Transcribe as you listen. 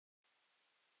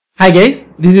Hi guys,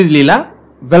 this is Leela.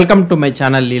 Welcome to my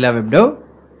channel leelawebdev.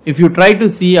 If you try to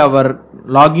see our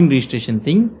login registration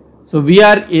thing, so we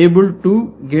are able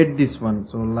to get this one.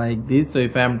 So like this. So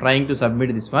if I am trying to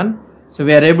submit this one, so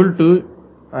we are able to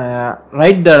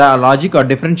write the logic or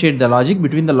differentiate the logic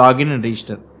between the login and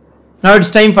register. Now it's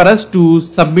time for us to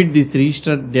submit this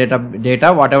register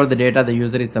data, whatever the data the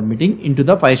user is submitting, into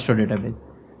the Firestore database.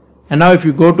 And now if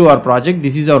you go to our project,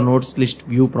 this is our NotesList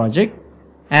Vue project.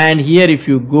 And here if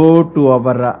you go to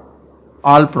our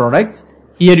all products,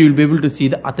 here you will be able to see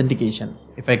the authentication.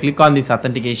 If I click on this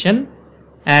authentication,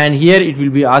 and here it will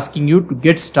be asking you to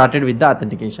get started with the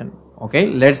authentication.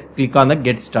 Okay, let's click on the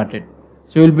get started.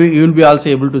 So you will be also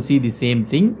able to see the same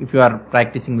thing if you are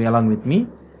practicing along with me.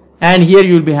 And here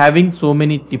you will be having so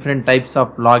many different types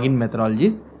of login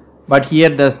methodologies. But here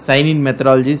the sign in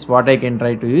methodologies, what I can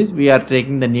try to use, we are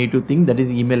taking the native thing, that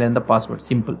is email and the password,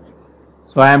 simple.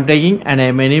 So I am taking and I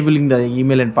am enabling the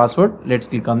email and password. Let's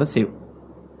click on the save.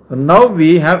 So now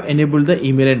we have enabled the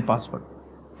email and password.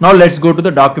 Now let's go to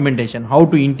the documentation, how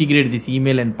to integrate this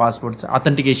email and passwords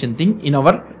authentication thing in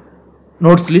our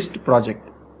NotesList project.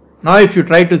 Now if you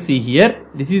try to see here,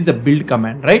 this is the build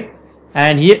command, right?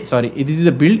 And here, this is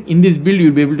the build. In this build you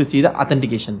will be able to see the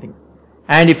authentication thing.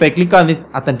 And if I click on this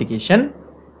authentication,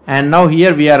 and now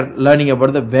here we are learning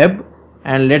about the web,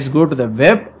 and let's go to the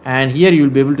web, and here you will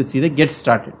be able to see the get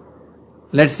started.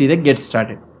 Let's see the get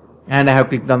started, and I have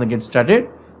clicked on the get started.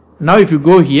 Now if you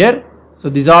go here,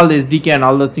 so this is all the SDK and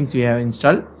all those things we have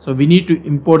installed. So we need to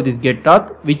import this get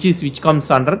auth, which comes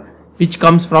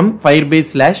from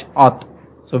Firebase/auth.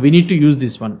 So we need to use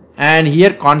this one, and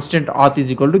here constant auth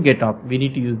is equal to get auth. We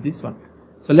need to use this one.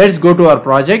 So let's go to our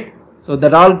project. So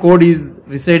that all code is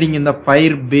residing in the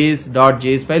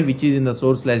firebase.js file, which is in the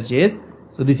source/js.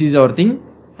 So this is our thing,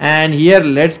 and here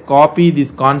let's copy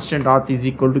this constant auth is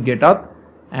equal to get auth,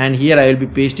 and here I will be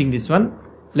pasting this one.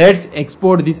 Let's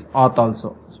export this auth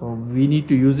also. So we need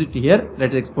to use it here.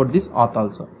 Let's export this auth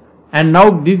also. And now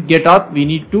this get auth we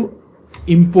need to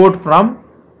import from,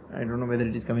 I don't know whether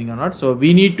it is coming or not. So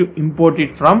we need to import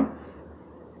it from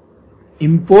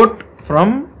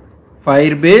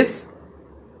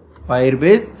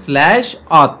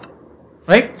Firebase/auth,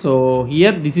 right? So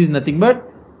here this is nothing but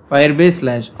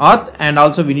Firebase/auth, and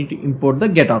also we need to import the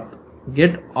get auth.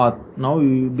 Now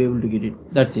we will be able to get it.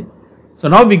 That's it. So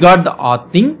now we got the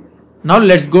auth thing. Now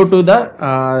let's go to the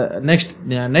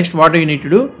next what we need to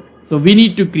do. So we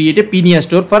need to create a PNG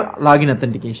store for login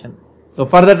authentication. So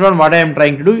for that one, what I am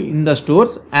trying to do, in the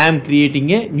stores I am creating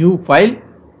a new file,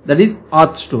 that is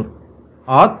Auth Store.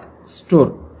 Auth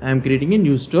Store. I am creating a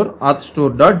new store,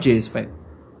 authstore.js file.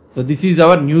 So this is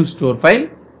our new store file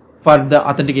for the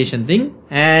authentication thing,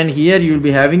 and here you will be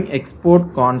having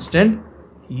export constant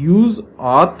use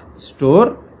auth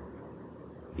store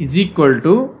is equal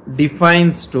to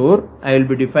define store. I will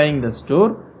be defining the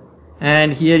store,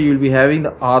 and here you will be having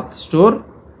the auth store,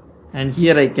 and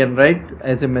here I can write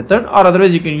as a method, or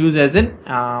otherwise you can use as an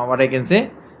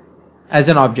as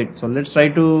an object. So let's try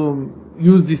to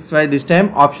use this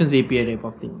time options API type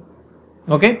of thing.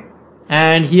 Okay,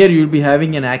 and here you will be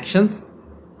having an actions.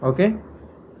 Okay,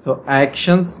 so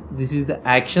actions, this is the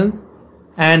actions,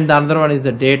 and the other one is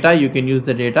the data. You can use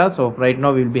the data. So right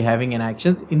now we will be having an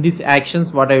actions. In this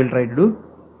actions, what I will try to do,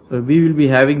 so we will be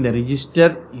having the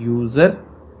register user,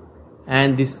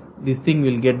 and this thing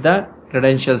will get the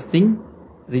credentials thing,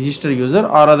 register user,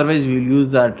 or otherwise we will use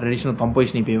the traditional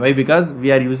composition API. Why? Because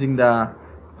we are using the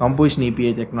composition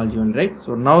API technology only, right?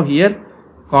 So now here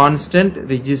constant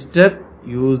register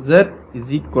user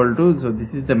is equal to, so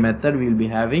this is the method we will be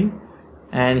having,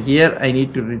 and here I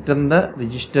need to return the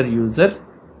register user,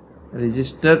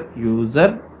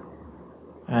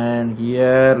 and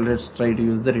here let's try to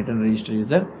use the return register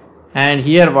user, and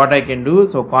here what I can do,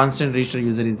 so constant register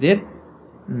user is there.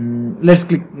 Let's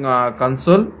click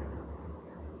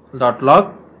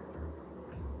console.log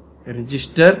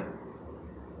register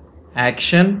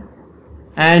action,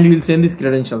 and we will send these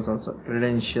credentials also,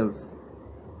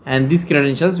 and these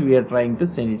credentials we are trying to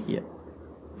send it here.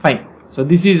 Fine. So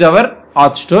this is our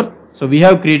auth store. So we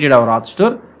have created our auth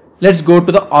store. Let's go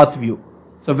to the auth view.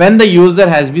 So when the user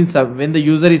is submitted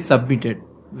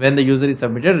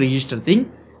register thing,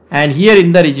 and here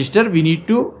in the register we need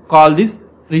to call this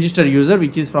register user,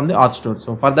 which is from the auth store.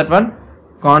 So for that one,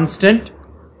 constant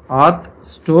auth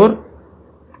store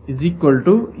is equal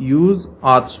to use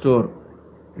auth store.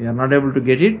 We are not able to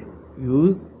get it.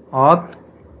 Use auth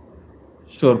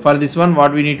store. For this one,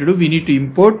 what we need to do, we need to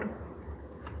import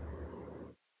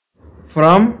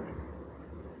from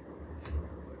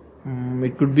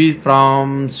it could be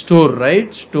from store,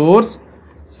 right?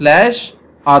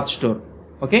 Stores/auth store.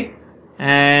 Okay,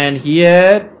 and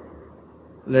here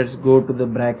let's go to the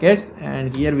brackets,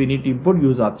 and here we need to import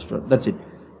use auth store. That's it.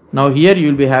 Now here you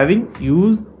will be having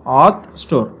use auth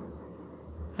store,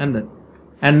 and then,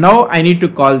 and now I need to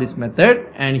call this method,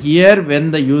 and here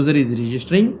when the user is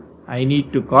registering I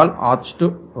need to call auth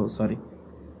store,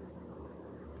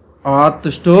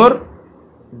 auth store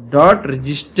dot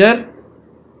register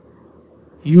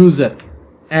user,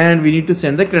 and we need to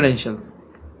send the credentials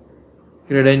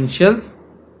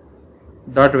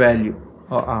dot value.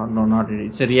 No, not it.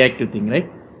 It's a reactive thing, right?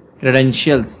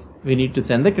 Credentials, we need to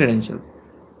send the credentials.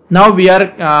 Now we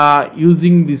are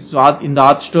using this auth in the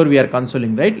auth store, we are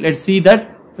consoling, right? Let's see that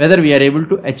whether we are able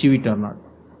to achieve it or not.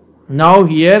 Now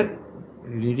here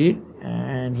read it,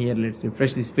 and here let's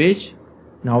refresh this page.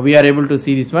 Now we are able to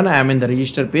see this one. I am in the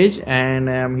register page and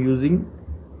I am using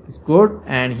this code,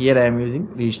 and here I am using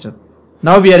register.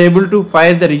 Now we are able to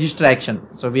fire the register action.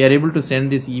 So we are able to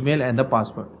send this email and the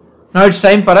password. Now it's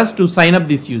time for us to sign up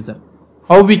this user.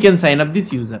 How we can sign up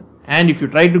this user? And if you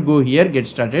try to go here, get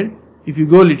started. If you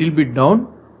go a little bit down,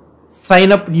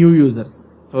 sign up new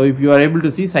users. So if you are able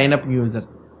to see sign up new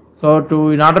users. So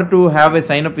in order to have a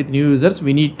sign up with new users,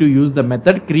 we need to use the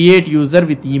method create user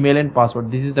with email and password.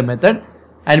 This is the method,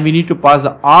 and we need to pass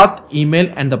the auth,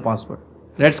 email and the password.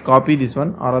 Let's copy this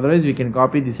one, or otherwise we can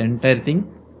copy this entire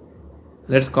thing.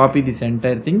 Let's copy this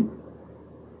entire thing,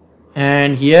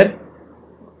 and here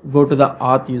go to the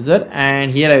auth user,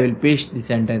 and here I will paste this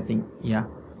entire thing. Yeah,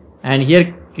 and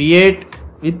here create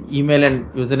with email and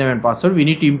username and password. We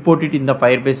need to import it in the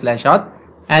Firebase /auth,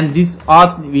 and this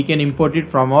auth we can import it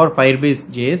from our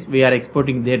Firebase.js. We are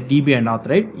exporting their DB and auth,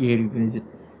 right? Here you can use it.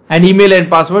 And email and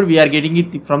password we are getting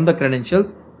it from the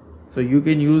credentials. So you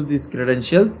can use this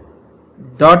credentials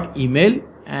dot email,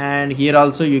 and here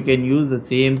also you can use the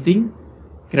same thing,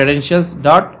 credentials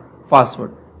dot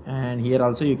password, and here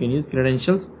also you can use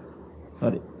credentials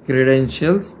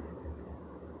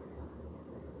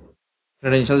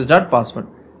dot password,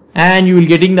 and you will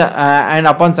getting the and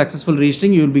upon successful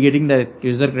registering you will be getting the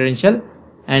user credential.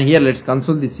 And here let's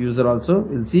console this user also.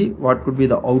 We'll see what could be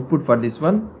the output for this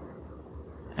one.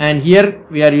 And here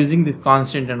we are using this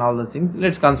constant and all those things.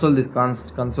 Let's console this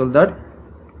console dot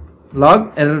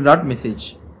log error dot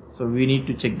message. So we need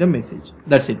to check the message.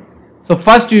 That's it. So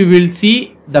first we will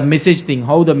see the message thing,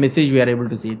 how the message we are able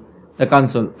to see it. The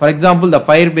console. For example, the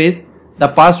Firebase, the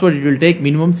password it will take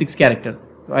minimum 6 characters.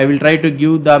 So I will try to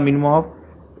give the minimum of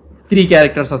 3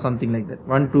 characters or something like that.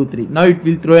 1, 2, 3. Now it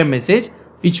will throw a message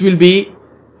which will be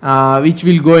which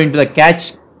will go into the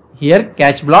catch here,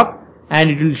 catch block, and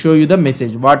it will show you the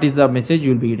message. What is the message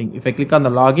you will be getting? If I click on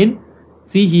the login,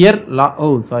 see here,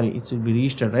 it should be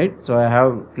registered, right? So I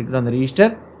have clicked on the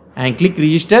register and click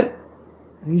register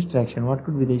action. What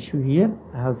could be the issue here?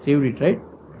 I have saved it, right?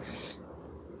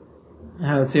 I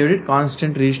have saved it,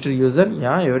 constant register user.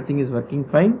 Yeah, everything is working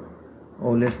fine.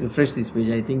 Oh, let's refresh this page.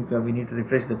 I think we need to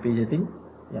refresh the page. I think,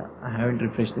 yeah, I haven't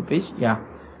refreshed the page. Yeah,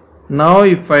 now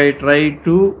if I try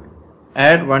to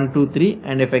add 1, 2, 3,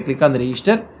 and if I click on the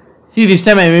register, see, this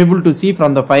time I am able to see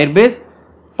from the Firebase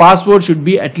password should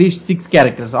be at least 6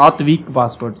 characters, auth weak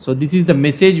password. So this is the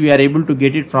message we are able to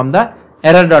get it from the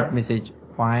error.message.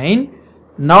 Fine.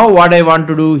 Now what I want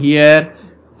to do here,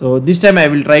 so this time I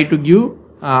will try to give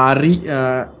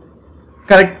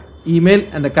correct email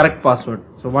and the correct password.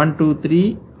 So 1, 2,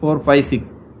 3, 4, 5,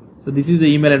 6. So this is the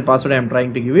email and password I am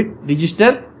trying to give it.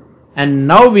 Register, and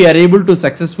now we are able to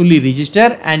successfully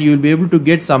register, and you will be able to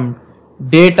get some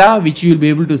data which you will be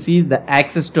able to see is the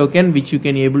access token, which you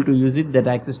can able to use it, that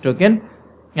access token,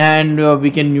 and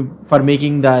we can for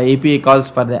making the API calls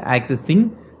for the access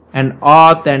thing, and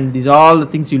auth, and these all the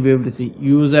things you'll be able to see.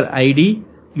 User ID,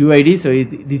 UID, so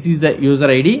this is the user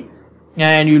ID,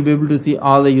 and you'll be able to see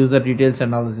all the user details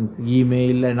and all the things,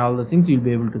 email and all the things you'll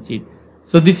be able to see it.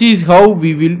 So this is how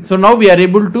we will, so now we are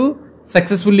able to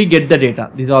successfully get the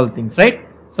data, these all things, right?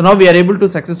 So now we are able to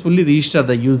successfully register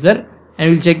the user, and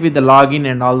we'll check with the login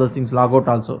and all those things, logout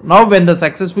also. Now when the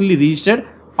successfully registered,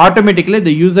 automatically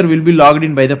the user will be logged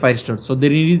in by the Firestore. So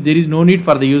there is no need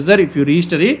for the user, if you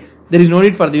register it, there is no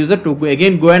need for the user to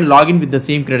again go and log in with the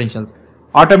same credentials.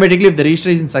 Automatically if the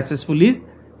registration successful is,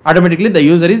 automatically the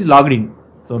user is logged in.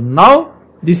 So now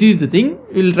this is the thing,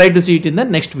 we will try to see it in the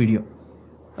next video.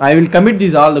 I will commit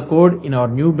this all the code in our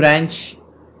new branch,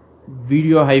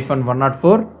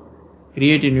 video-104,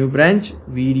 create a new branch,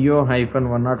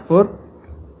 video-104.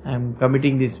 I am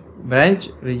committing this branch,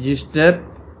 register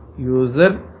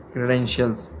user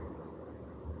credentials.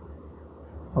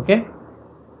 Okay,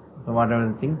 so whatever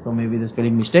the thing, so maybe the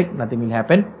spelling mistake, nothing will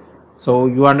happen. So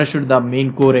you understood the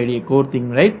main core idea, core thing,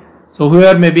 right? So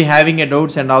whoever may be having a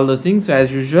doubts and all those things, so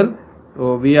as usual,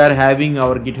 So we are having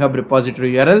our GitHub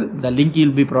repository URL. The link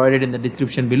will be provided in the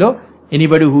description below.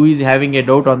 Anybody who is having a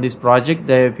doubt on this project,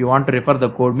 if you want to refer the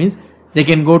code, means they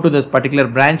can go to this particular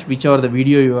branch, whichever the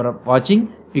video you are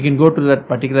watching. You can go to that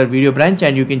particular video branch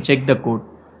and you can check the code.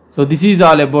 So this is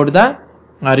all about the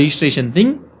registration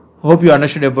thing. Hope you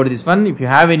understood about this one. If you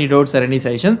have any doubts or any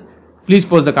suggestions, please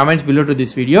post the comments below to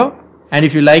this video. And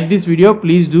if you like this video,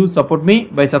 please do support me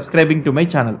by subscribing to my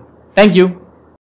channel. Thank you.